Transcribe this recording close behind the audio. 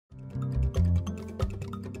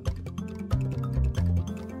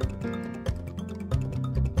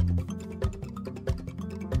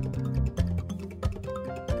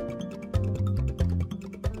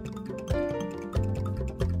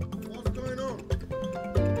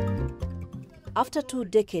After 2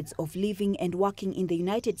 decades of living and working in the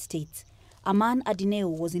United States, Aman Adineo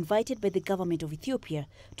was invited by the government of Ethiopia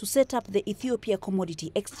to set up the Ethiopia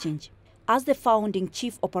Commodity Exchange. As the founding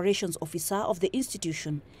chief operations officer of the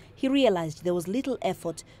institution, he realized there was little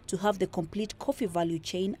effort to have the complete coffee value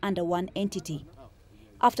chain under one entity.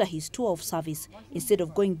 After his tour of service, instead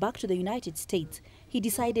of going back to the United States, he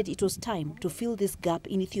decided it was time to fill this gap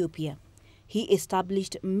in Ethiopia. He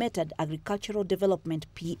established METAD Agricultural Development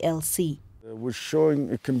Pvt. We're showing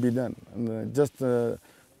it can be done in just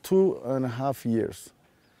 2.5 years.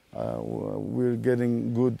 We're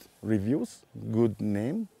getting good reviews, good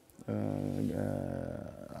name,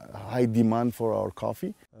 high demand for our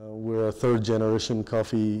coffee. We're a third generation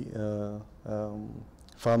coffee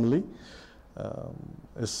family.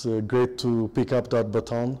 It's great to pick up that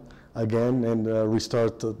baton again and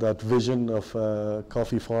restart that vision of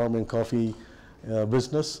coffee farm and coffee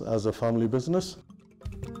business as a family business.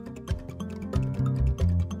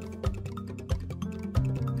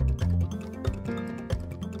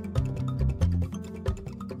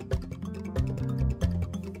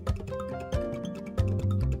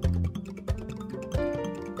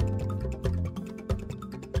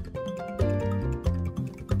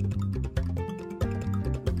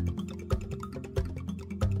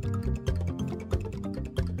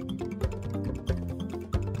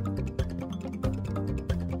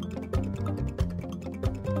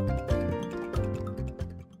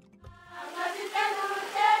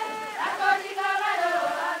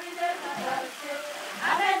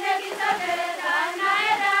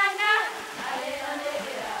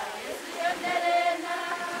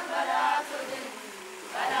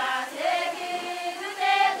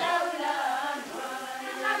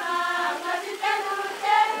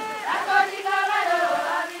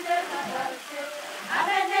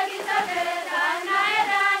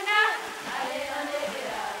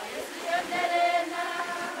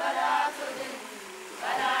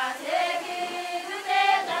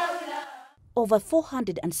 Over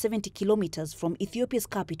 470 kilometers from Ethiopia's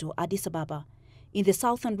capital, Addis Ababa, in the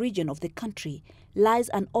southern region of the country, lies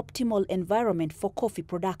an optimal environment for coffee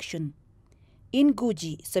production. In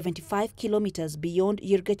Guji, 75 kilometers beyond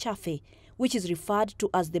Yirgachefe, which is referred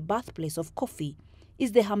to as the birthplace of coffee,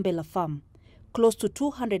 is the Hambela farm, close to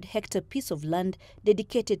 200-hectare piece of land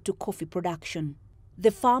dedicated to coffee production.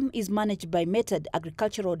 The farm is managed by METAD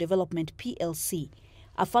Agricultural Development Pvt,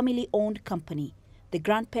 a family-owned company. The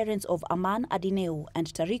grandparents of Aman Adineo and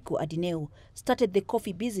Tariku Adineo started the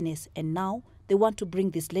coffee business, and now they want to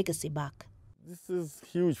bring this legacy back. This is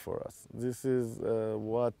huge for us. This is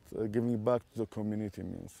what giving back to the community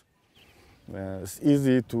means. It's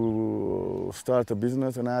easy to start a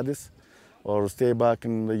business in Addis or stay back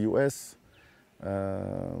in the US.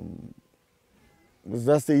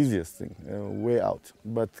 That's the easiest thing, way out.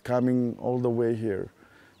 But coming all the way here,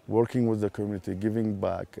 working with the community, giving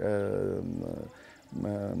back,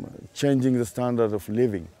 changing the standard of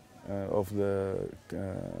living of the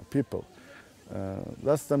people.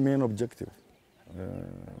 That's the main objective.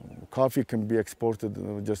 Coffee can be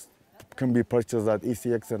exported, just can be purchased at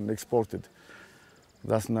ECX and exported.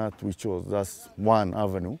 That's not what we chose. That's one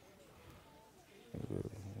avenue.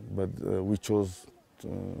 But we chose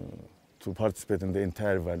to participate in the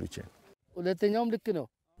entire value chain.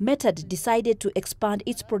 METAD decided to expand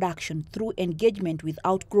its production through engagement with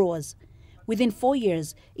outgrowers. Within 4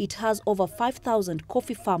 years, it has over 5,000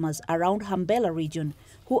 coffee farmers around Hambela region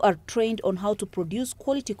who are trained on how to produce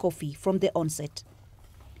quality coffee from the onset.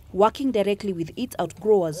 Working directly with its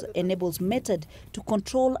outgrowers enables METAD to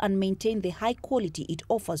control and maintain the high quality it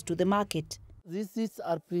offers to the market. These seeds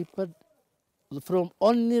are prepared from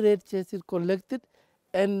only red chassis collected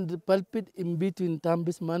and pulped in between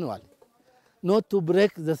tambis manually, not to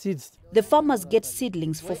break the seeds. The farmers get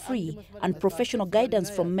seedlings for free and professional guidance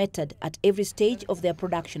from METAD at every stage of their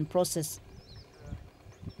production process.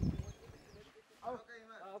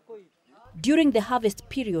 During the harvest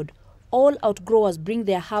period, all outgrowers bring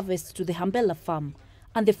their harvests to the Hambela farm,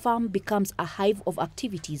 and the farm becomes a hive of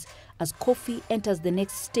activities as coffee enters the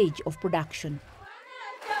next stage of production.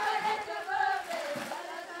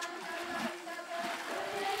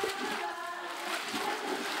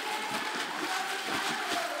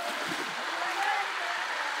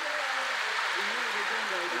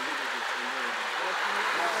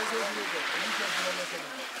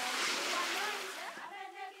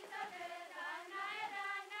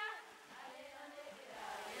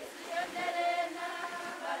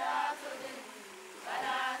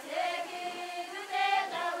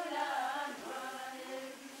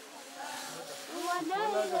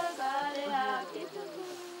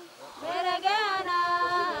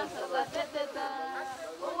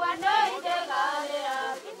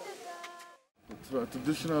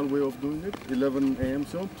 traditional way of doing it 11 a.m.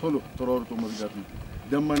 ሲሆን ቶሎ ተሯርጦ መዝጋት ነው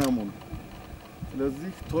ደመና መሆኑ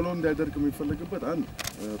ስለዚህ ቶሎ እንዳይደርቅ የሚፈልግበት አንድ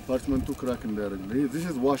ፓርችመንቱ ክራክ እንዳያደርግ ነው this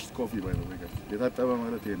is washed coffee by the way guys የታጠበ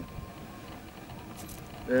ማለት ይሄ ነው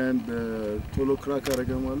and ቶሎ ክራክ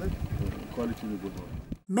አደረገ ማለት ኳሊቲ ነው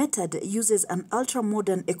METAD uses an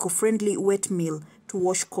ultra-modern eco-friendly wet mill to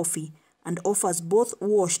wash coffee and offers both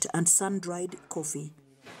washed and sun-dried coffee.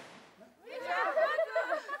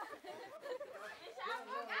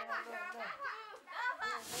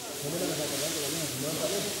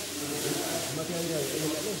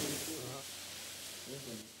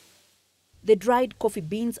 The dried coffee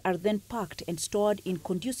beans are then packed and stored in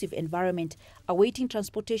conducive environment, awaiting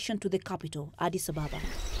transportation to the capital, Addis Ababa.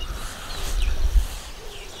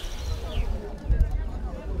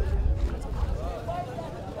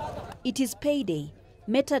 It is payday.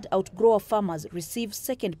 METAD outgrower farmers receive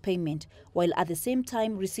second payment, while at the same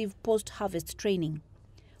time receive post-harvest training.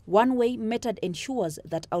 One way METAD ensures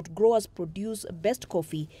that outgrowers produce best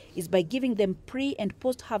coffee is by giving them pre- and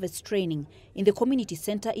post-harvest training in the community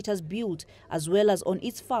center it has built, as well as on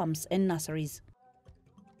its farms and nurseries.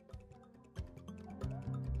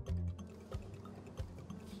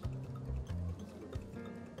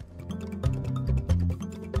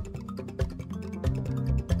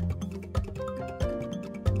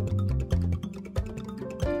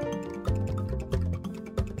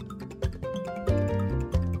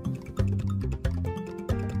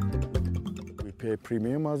 Pay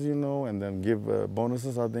premium, as you know, and then give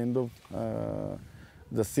bonuses at the end of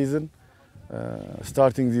the season.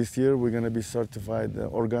 Starting this year, we're going to be certified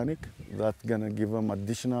organic. That's going to give them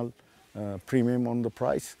additional premium on the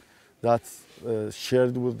price. That's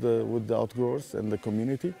shared with the outgrowers and the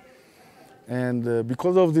community. And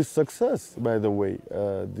because of this success, by the way,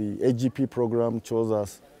 the AGP program chose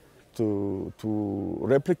us to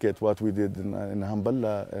replicate what we did in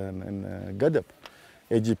Hamballa and in Gadab.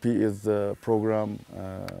 AGP is a program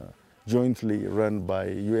jointly run by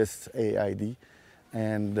USAID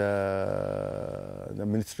and the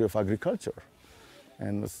Ministry of Agriculture,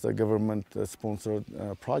 and it's a government-sponsored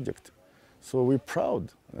project. So we're proud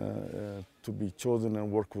to be chosen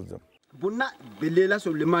and work with them. ቡና በሌላ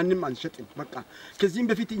ሰው ለማንም አንሸጥም በቃ ከዚህም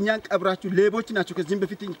በፊት እኛን ቀብራችሁ ሌቦች ናቸው ከዚህም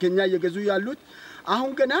በፊት ከኛ እየገዙ ያሉት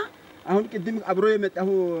አሁን ገና አሁን ቅድም አብሮ የመጣው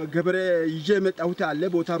ገበሬ ይዤ የመጣሁት አለ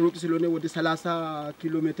ቦታ ሩቅ ስለሆነ ወደ 30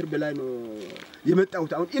 ኪሎ ሜትር በላይ ነው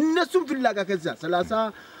የመጣሁት አሁን እነሱም ፍላጋ ከዛ 30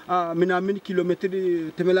 ምናምን ኪሎ ሜትር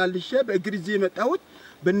ተመላልሼ በእግር እዚህ የመጣሁት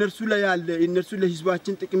በእነርሱ ላይ ያለ እነርሱ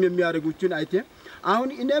ለህዝባችን ጥቅም የሚያደርጉትን አይቴ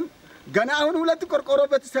አሁን እኔም ገና አሁን ሁለት ቆርቆሮ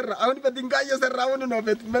በተሰራ አሁን በድንጋይ የሰራውን ነው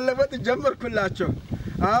ቤት መለወጥ ጀመርኩላቸው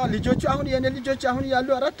ልጆቹ አሁን የኔ ልጆች አሁን ያሉ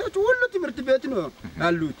አራቶቹ ሁሉ ትምህርት ቤት ነው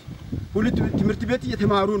ያሉት ሁሉ ትምህርት ቤት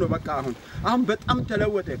እየተማሩ ነው በቃ አሁን በጣም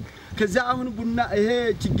ተለወጠ ከዛ አሁን ቡና ይሄ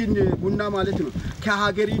ችግኝ ቡና ማለት ነው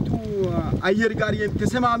ከሀገሪቱ አየር ጋር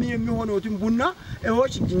ተስማሚ የሚሆነውትን ቡና እሆ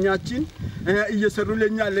ችግኛችን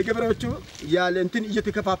እየሰሩልኛ ለገበሬዎቹ ያለ እንትን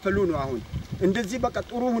እየተከፋፈሉ ነው አሁን እንደዚህ በቃ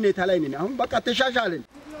ጥሩ ሁኔታ ላይ ነን አሁን በቃ ተሻሻለን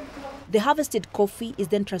The harvested coffee is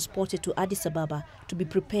then transported to Addis Ababa to be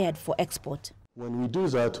prepared for export. When we do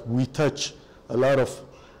that, we touch a lot of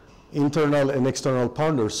internal and external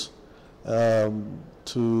partners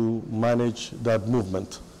to manage that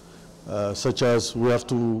movement, such as we have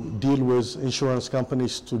to deal with insurance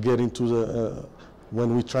companies to get into when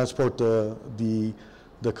we transport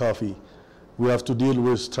the coffee. We have to deal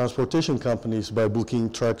with transportation companies by booking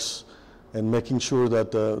trucks and making sure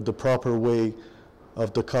that the proper way of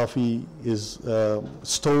the coffee is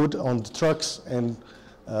stored on the trucks and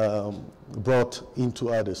brought into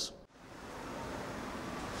Addis.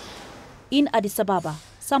 In Addis Ababa,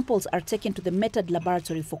 samples are taken to the METAD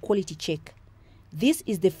laboratory for quality check. This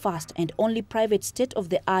is the first and only private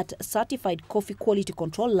state-of-the-art certified coffee quality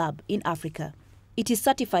control lab in Africa. It is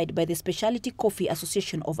certified by the Speciality Coffee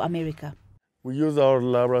Association of America. We use our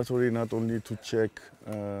laboratory not only to check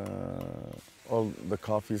all the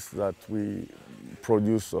coffees that we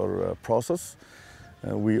produce or process,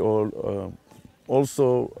 we also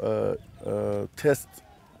test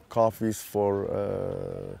coffees for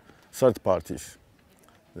third parties.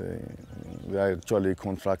 They actually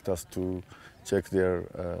contract us to check their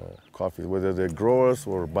coffee, whether they're growers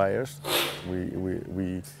or buyers.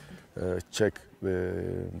 We check the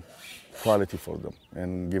quality for them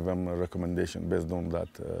and give them a recommendation based on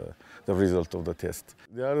that, the result of the test.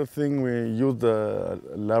 The other thing we use the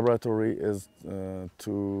laboratory is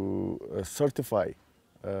to certify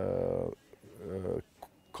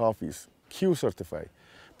coffees, Q certify,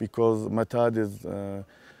 because METAD is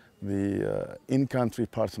the in-country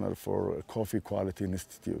partner for Coffee Quality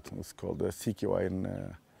Institute. It's called the CQI in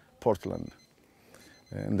Portland.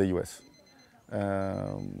 in the US.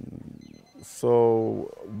 So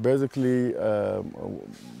basically,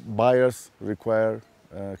 buyers require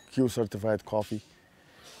Q certified coffee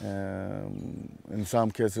in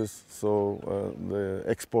some cases. So the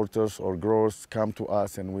exporters or growers come to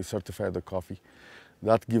us and we certify the coffee.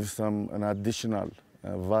 That gives them an additional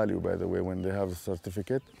value, by the way. When they have the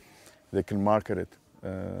certificate, they can market it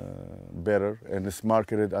better, and it's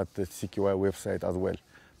marketed at the CQI website as well.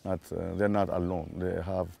 They're not alone. They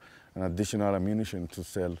have an additional ammunition to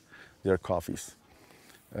sell their coffees.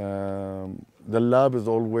 The lab is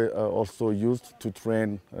always also used to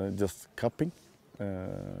train just cupping,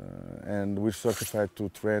 and we're certified to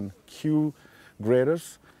train Q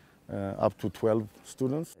graders up to 12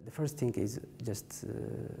 students. The first thing is just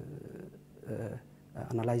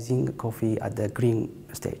analyzing coffee at the green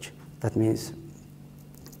stage. That means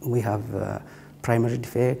we have primary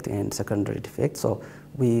defect and secondary defect. So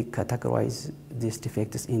we categorize these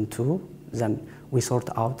defects into, then we sort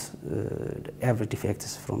out every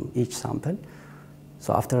defects from each sample.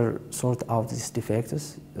 So after sort out these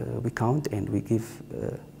defects, we count and we give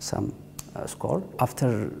some score.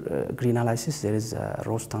 After green analysis, there is a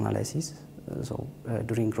roast analysis. So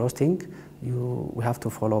during roasting, we have to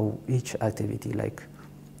follow each activity, like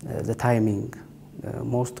the timing.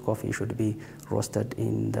 Most coffee should be roasted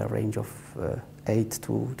in the range of 8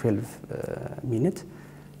 to 12 minutes.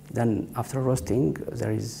 Then after roasting,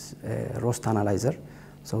 there is a roast analyzer.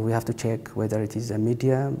 So we have to check whether it is a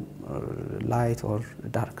medium, or light, or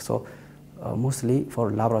dark. So mostly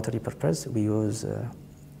for laboratory purpose, we use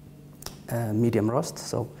medium roast.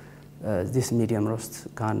 So this medium roast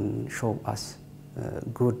can show us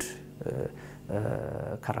good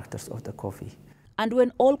characters of the coffee. And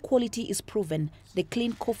when all quality is proven, the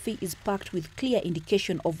clean coffee is packed with clear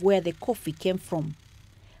indication of where the coffee came from.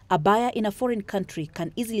 A buyer in a foreign country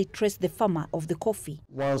can easily trace the farmer of the coffee.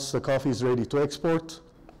 Once the coffee is ready to export,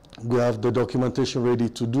 we have the documentation ready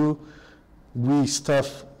to do. We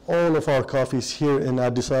stuff all of our coffees here in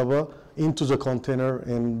Addis Ababa into the container,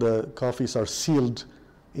 and the coffees are sealed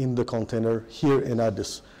in the container here in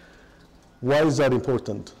Addis. Why is that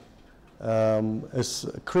important? It's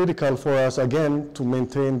critical for us, again, to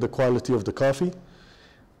maintain the quality of the coffee,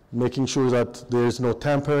 making sure that there is no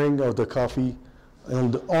tampering of the coffee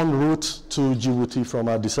and en route to Djibouti from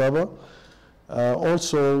Addis Ababa.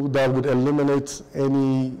 Also, that would eliminate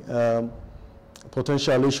any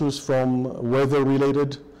potential issues from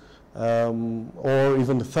weather-related or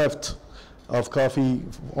even theft of coffee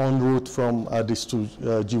en route from Addis to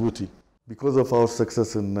Djibouti. Because of our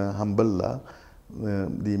success in Hambella,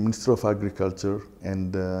 the Minister of Agriculture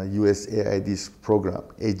and USAID's program,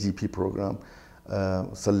 AGP program,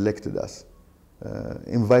 selected us,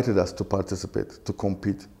 invited us to participate, to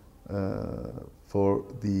compete for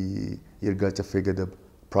the Yirgacha Fegedeb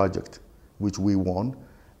project, which we won.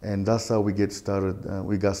 And that's how we got started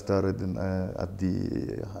at the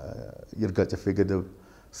Yirgacha Fegedeb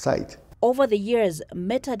site. Over the years,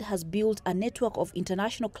 METAD has built a network of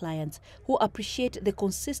international clients who appreciate the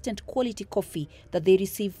consistent quality coffee that they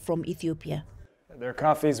receive from Ethiopia. Their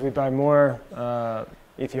coffees, we buy more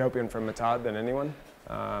Ethiopian from METAD than anyone,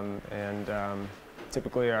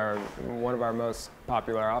 typically are one of our most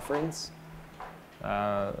popular offerings.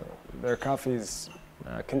 Their coffees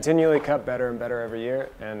continually cup better and better every year,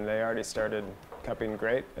 and they already started cupping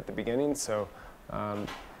great at the beginning, so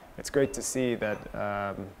it's great to see that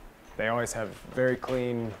they always have very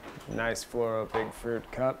clean, nice floral big fruit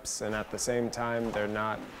cups, and at the same time they're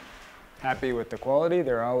not happy with the quality.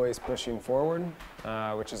 They're always pushing forward,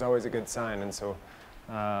 which is always a good sign. And so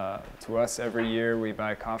to us, every year we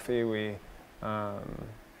buy coffee, we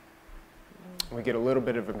get a little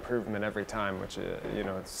bit of improvement every time, which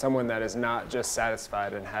someone that is not just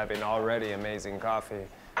satisfied in having already amazing coffee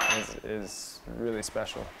is really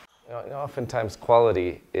special. Oftentimes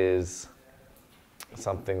quality is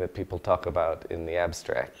something that people talk about in the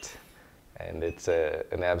abstract, and it's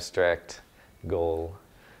an abstract goal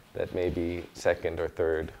that may be second or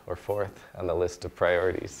third or fourth on the list of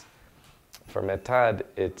priorities. For METAD,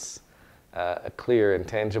 it's a clear and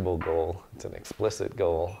tangible goal. It's an explicit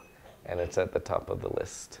goal, and it's at the top of the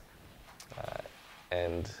list.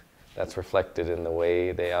 And that's reflected in the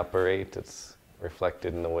way they operate. It's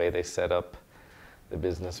reflected in the way they set up the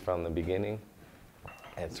business from the beginning.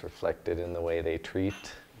 It's reflected in the way they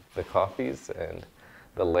treat the coffees and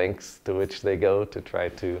the lengths to which they go to try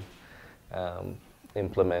to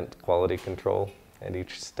implement quality control at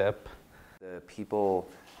each step. The people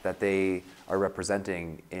that they are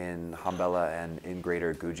representing in Hambella and in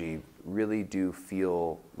Greater Guji really do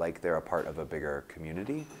feel like they're a part of a bigger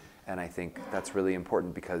community. And I think that's really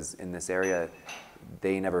important because in this area,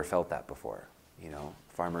 they never felt that before. You know,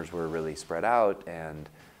 farmers were really spread out, and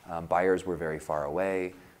buyers were very far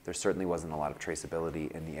away. There certainly wasn't a lot of traceability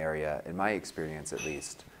in the area, in my experience at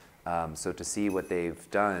least. So to see what they've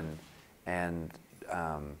done, and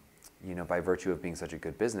you know, by virtue of being such a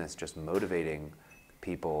good business, just motivating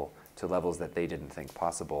people to levels that they didn't think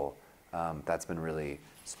possible, that's been really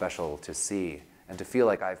special to see, and to feel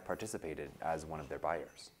like I've participated as one of their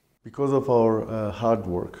buyers. Because of our hard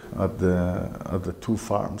work at the two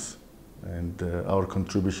farms and our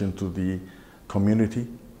contribution to the community,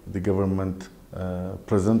 the government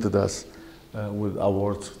presented us with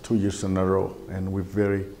awards 2 years in a row, and we're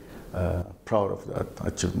very proud of that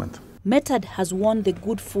achievement. METAD has won the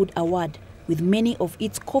Good Food Award, with many of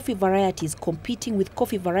its coffee varieties competing with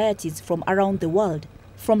coffee varieties from around the world.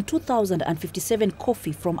 From 2,057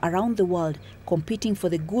 coffee from around the world competing for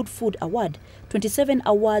the Good Food Award, 27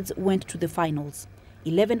 awards went to the finals.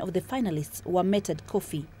 11 of the finalists were METAD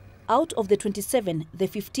coffee. Out of the 27, the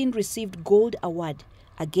 15 received Gold Award.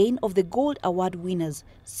 Again, of the Gold Award winners,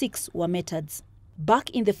 6 were METADs.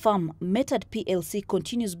 Back in the farm, METAD PLC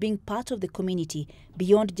continues being part of the community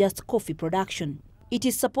beyond just coffee production. It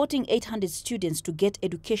is supporting 800 students to get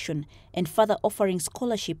education and further offering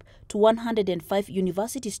scholarship to 105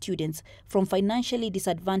 university students from financially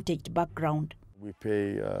disadvantaged background. We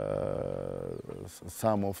pay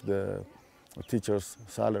some of the teachers'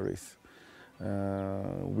 salaries.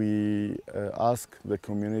 We ask the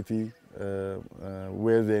community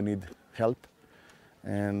where they need help,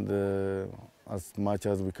 and as much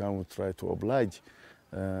as we can, we try to oblige.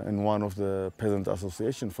 In one of the peasant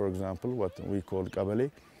association, for example, what we call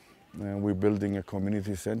Kabale, we're building a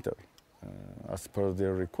community center as per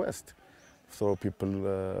their request. So people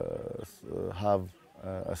have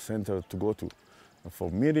a center to go to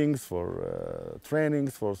for meetings, for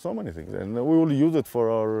trainings, for so many things. And we will use it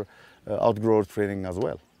for our outgrower training as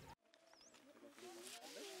well.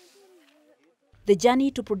 The journey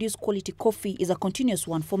to produce quality coffee is a continuous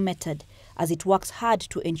one for METAD, as it works hard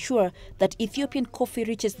to ensure that Ethiopian coffee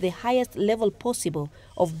reaches the highest level possible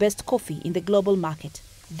of best coffee in the global market.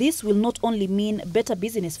 This will not only mean better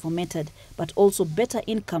business for METAD, but also better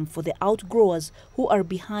income for the outgrowers who are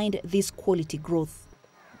behind this quality growth.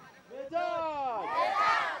 METAD!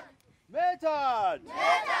 METAD!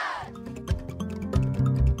 METAD!